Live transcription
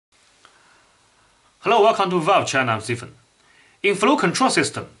Hello, welcome to Valve channel, I'm Stephen. In flow control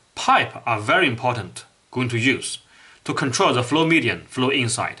system, pipe are very important going to use to control the flow medium flow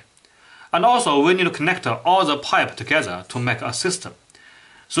inside. And also we need to connect all the pipe together to make a system.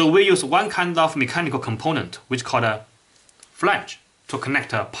 So we use one kind of mechanical component which called a flange to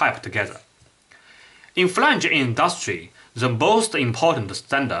connect a pipe together. In flange industry, the most important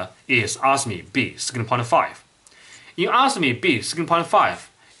standard is ASME B16.5. In ASME B16.5,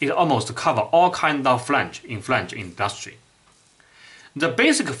 it almost covers all kinds of flange in flange industry. The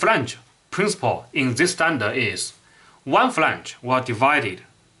basic flange principle in this standard is one flange will divided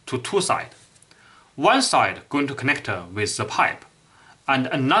to two sides. One side going to connect with the pipe, and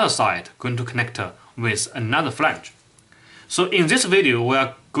another side going to connect with another flange. So in this video, we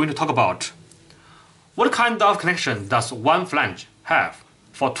are going to talk about what kind of connection does one flange have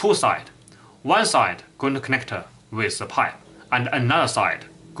for two sides. One side going to connect with the pipe, and another side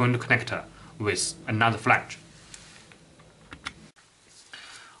going to connect with another flange.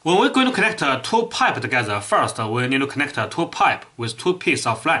 When we're going to connect two pipes together, first we need to connect two pipes with two pieces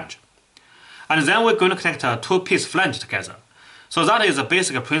of flange. And then we're going to connect two pieces flange together. So that is the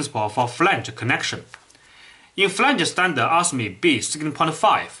basic principle for flange connection. In flange standard ASME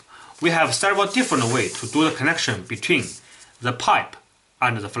B16.5, we have several different ways to do the connection between the pipe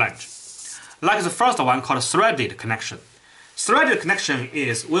and the flange. Like the first one called threaded connection. Threaded connection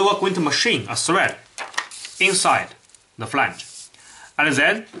is we are going to machine a thread inside the flange. And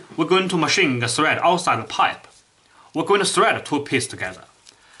then we're going to machine the thread outside the pipe. We're going to thread two pieces together.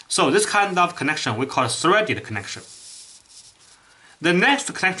 So this kind of connection we call threaded connection. The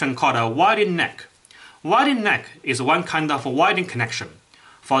next connection called a winding neck. Winding neck is one kind of winding connection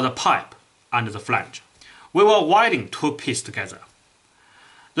for the pipe and the flange. We will winding two pieces together.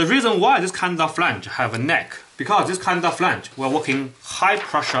 The reason why this kind of flange have a neck, because this kind of flange will work in high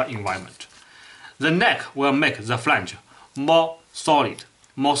pressure environment. The neck will make the flange more solid,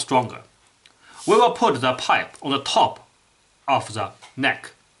 more stronger. We will put the pipe on the top of the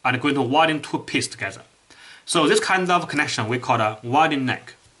neck and going to widen two pieces together. So this kind of connection we call a winding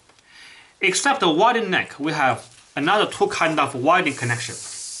neck. Except the winding neck, we have another two kind of winding connection.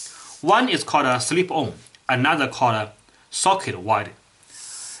 One is called a slip-on, another called a socket winding.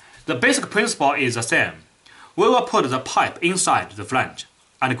 The basic principle is the same. We will put the pipe inside the flange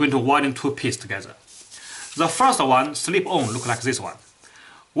and going to widen two pieces together. The first one, slip-on, look like this one.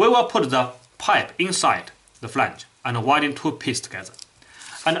 We will put the pipe inside the flange and widen two pieces together.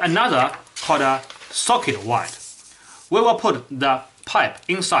 And another called a socket wind. We will put the pipe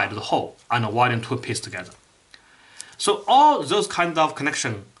inside the hole and widen two pieces together. So all those kinds of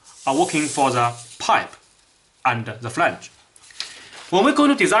connections are working for the pipe and the flange. When we're going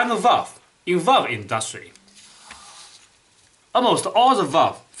to design a valve, in valve industry, almost all the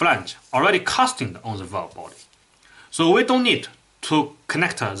valve flange already casting on the valve body. So we don't need to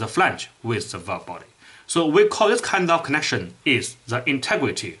connect the flange with the valve body. So we call this kind of connection is the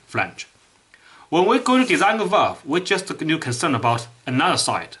integrity flange. When we're going to design a valve, we just need to concern about another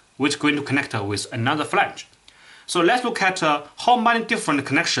side, which is going to connect with another flange. So let's look at how many different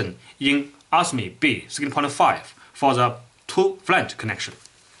connections in ASME B16.5 for the two flange connection.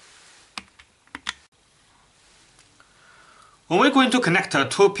 When we're going to connect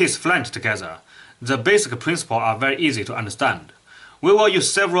two piece flange together, the basic principles are very easy to understand. We will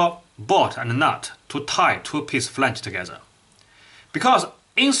use several bolt and nut to tie two piece flange together. Because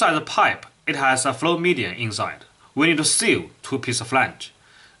inside the pipe, it has a flow medium inside. We need to seal two piece flange,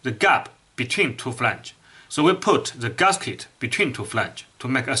 the gap between two flange. So we put the gasket between two flange to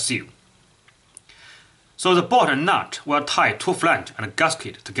make a seal. So the bolt and nut will tie two flange and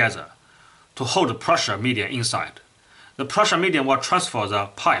gasket together to hold the pressure medium inside. The pressure medium will transfer the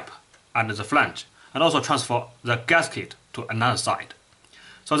pipe and the flange, and also transfer the gasket to another side.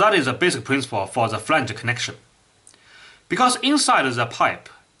 So that is the basic principle for the flange connection. Because inside the pipe,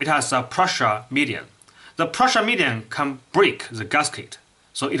 it has a pressure medium. The pressure medium can break the gasket,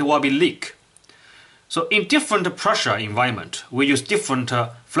 so it will be leak. So in different pressure environment, we use different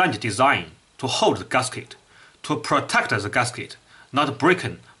flange design to hold the gasket, to protect the gasket, not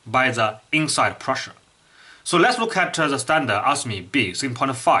broken by the inside pressure. So let's look at the standard ASME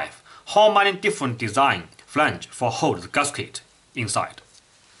B16.5. How many different design flange for hold the gasket inside.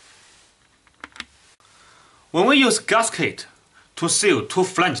 When we use gasket to seal two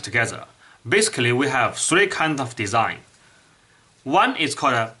flange together, basically we have three kinds of design. One is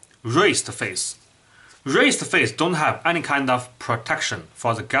called a raised face. Raised face don't have any kind of protection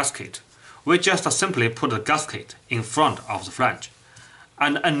for the gasket. We just simply put the gasket in front of the flange.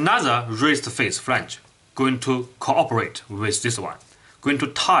 And another raised face flange going to cooperate with this one, going to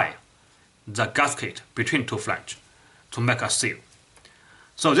tie the gasket between two flanges to make a seal.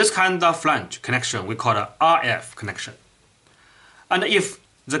 So this kind of flange connection we call a RF connection. And if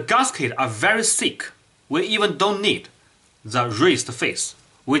the gasket are very thick, we even don't need the raised face.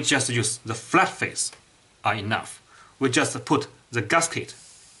 We just use the flat face are enough. We just put the gasket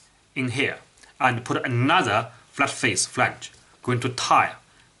in here and put another flat face flange going to tie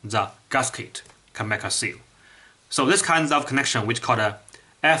the gasket can make a seal. So this kind of connection which called a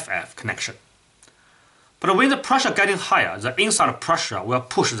FF connection. But when the pressure getting higher, the inside pressure will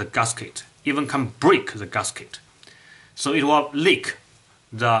push the gasket, even can break the gasket. So it will leak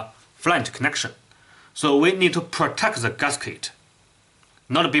the flange connection. So we need to protect the gasket,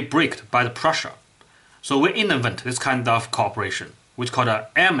 not be breaked by the pressure. So we invent this kind of cooperation, which called a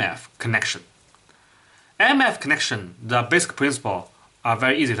MF connection. MF connection, the basic principle are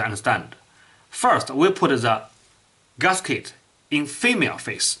very easy to understand. First, we put the gasket in female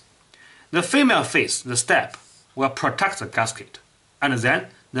face. The female face, the step, will protect the gasket, and then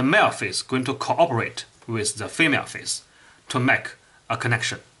the male face going to cooperate with the female face to make a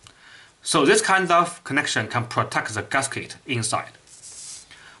connection. So this kind of connection can protect the gasket inside.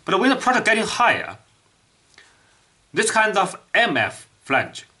 But when the pressure getting higher, this kind of MF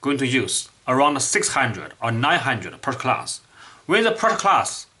flange going to use around 600 or 900 pressure class. When the pressure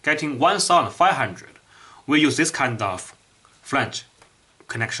class getting 1500, we use this kind of flange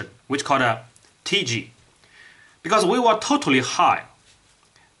connection, which called a TG, because we will totally hide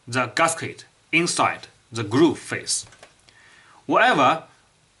the gasket inside the groove face. Wherever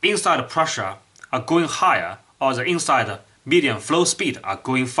inside pressure are going higher or the inside medium flow speed are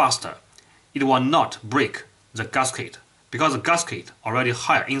going faster, it will not break the gasket because the gasket already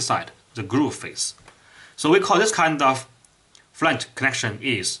higher inside the groove face. So we call this kind of flange connection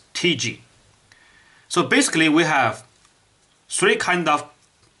is TG. So basically we have three kind of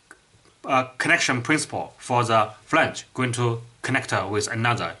connection principle for the flange going to connect with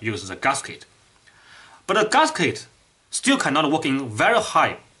another use the gasket. But the gasket still cannot work in very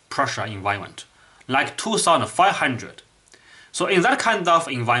high pressure environment like 2500. So in that kind of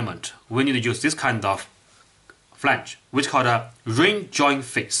environment we need to use this kind of flange which called a ring joint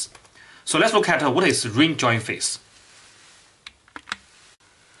face. So let's look at what is ring joint face.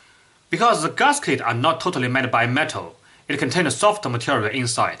 Because the gasket are not totally made by metal, it contains soft material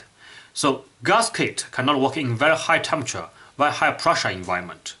inside. So gasket cannot work in very high temperature, very high pressure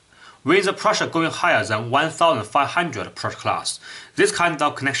environment. With the pressure going higher than 1500 pressure class, this kind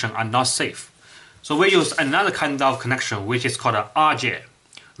of connection are not safe. So we use another kind of connection which is called a RJ,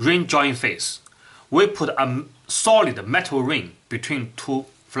 ring joint face. We put a solid metal ring between two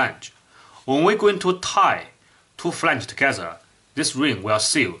flanges. When we're going to tie two flanges together, this ring will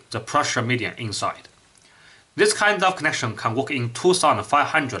seal the pressure medium inside. This kind of connection can work in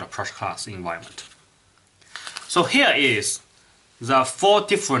 2500 pressure class environment. So here is the 4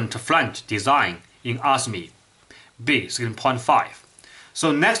 different flange design in ASME B16.5.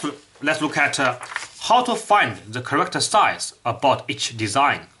 So next let's look at how to find the correct size about each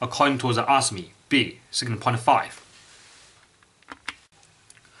design according to the ASME B16.5.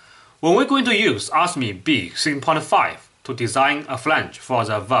 When we're going to use ASME B16.5 to design a flange for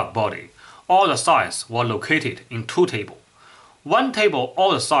the valve body, all the sides were located in 2 tables. One table,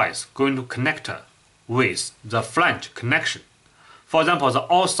 all the sides going to connect with the flange connection. For example,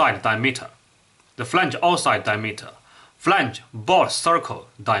 the outside diameter, the flange outside diameter, flange board circle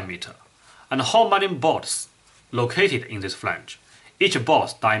diameter, and how many boards located in this flange, each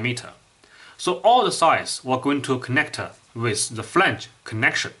board's diameter. So all the sides were going to connect with the flange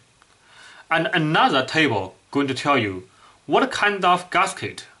connection. And another table going to tell you what kind of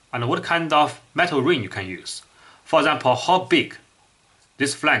gasket and what kind of metal ring you can use. For example, how big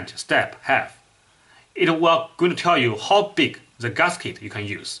this flange step have. It will going to tell you how big the gasket you can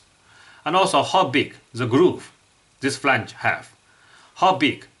use, and also how big the groove this flange have, how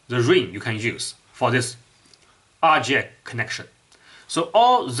big the ring you can use for this RJ connection. So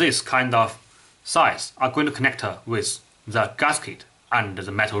all this kind of size are going to connect with the gasket and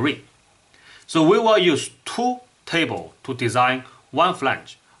the metal ring. So we will use 2 tables to design 1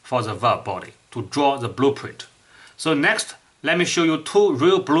 flange for the valve body to draw the blueprint. So next, let me show you 2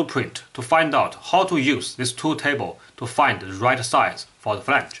 real blueprint to find out how to use this 2 tables to find the right size for the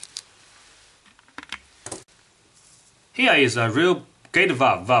flange. Here is a real gate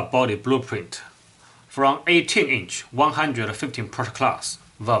valve body blueprint from 18-inch 115 pressure class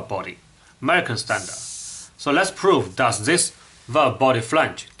valve body, American standard. So let's prove that this valve body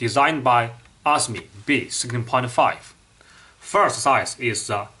flange designed by ASME B16.5. First size is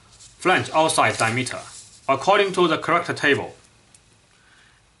the flange outside diameter. According to the correct table,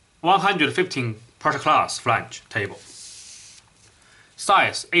 115 pressure class flange table.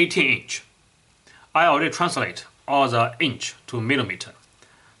 Size 18 inch. I already translate all the inch to millimeter.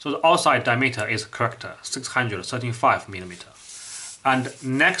 So the outside diameter is correct, 635 millimeter. And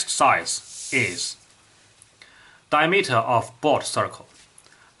next size is diameter of board circle,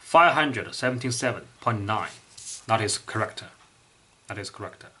 577.9. That is correct. That is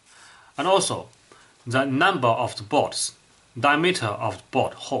correct. And also the number of the boards, diameter of the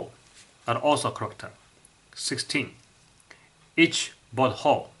board hole, that also correct, 16. Each board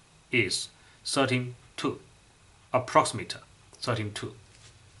hole is 13.2, approximate 13.2.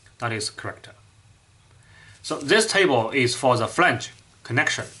 That is correct. So this table is for the flange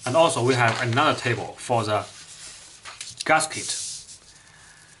connection, and also we have another table for the gasket.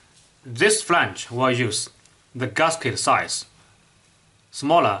 This flange will use the gasket size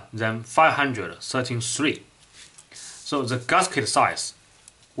smaller than 513.3. So the gasket size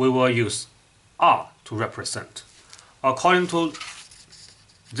we will use R to represent. According to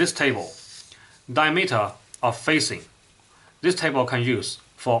this table, diameter of facing, this table can use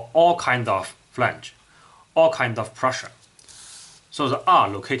for all kind of flange, all kind of pressure. So the R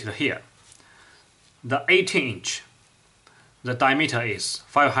located here. The 18 inch, the diameter is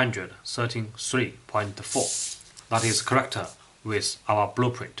 513.4. That is correct with our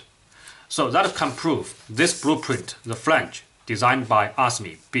blueprint. So that can prove this blueprint, the flange, designed by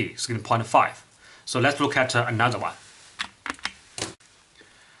ASME B16.5. So let's look at another one.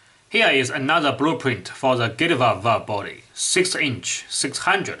 Here is another blueprint for the gate valve body, 6 inch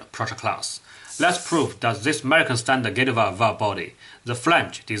 600 pressure class. Let's prove that this American standard gate valve body, the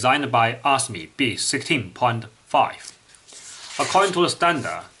flange designed by ASME B16.5. According to the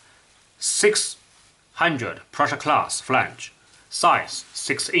standard, 600 pressure class flange, size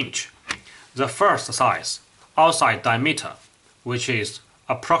 6 inch. The first size, outside diameter, which is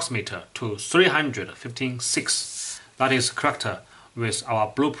approximate to 315.6. That is correct with our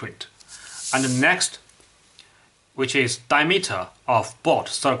blueprint. And the next, which is diameter of board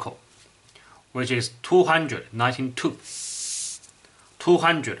circle, which is 219.2.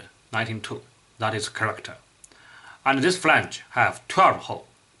 219.2. That is correct. And this flange have 12 hole.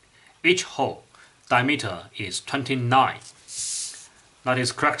 Each hole diameter is 29. That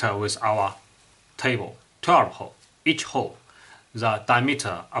is correct with our table. 12 hole. Each hole, the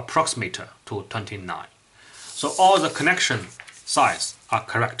diameter approximate to 29. So all the connection size are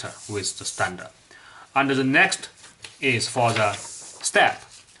correct with the standard. And the next is for the step,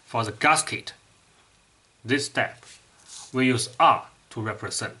 for the gasket. This step, we use R to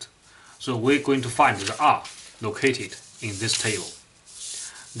represent. So we're going to find the R located in this table.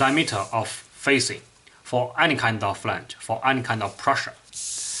 Diameter of facing for any kind of flange, for any kind of pressure,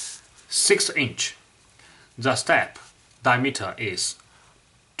 6 inch. The step diameter is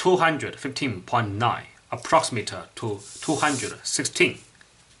 215.9, approximate to 216.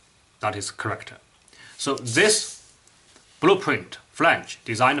 That is correct. So this blueprint flange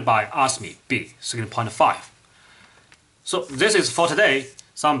designed by ASME B16.5. So this is for today,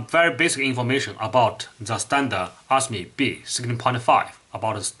 some very basic information about the standard ASME B16.5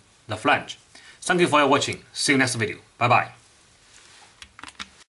 about the flange. Thank you for your watching. See you next video. Bye bye.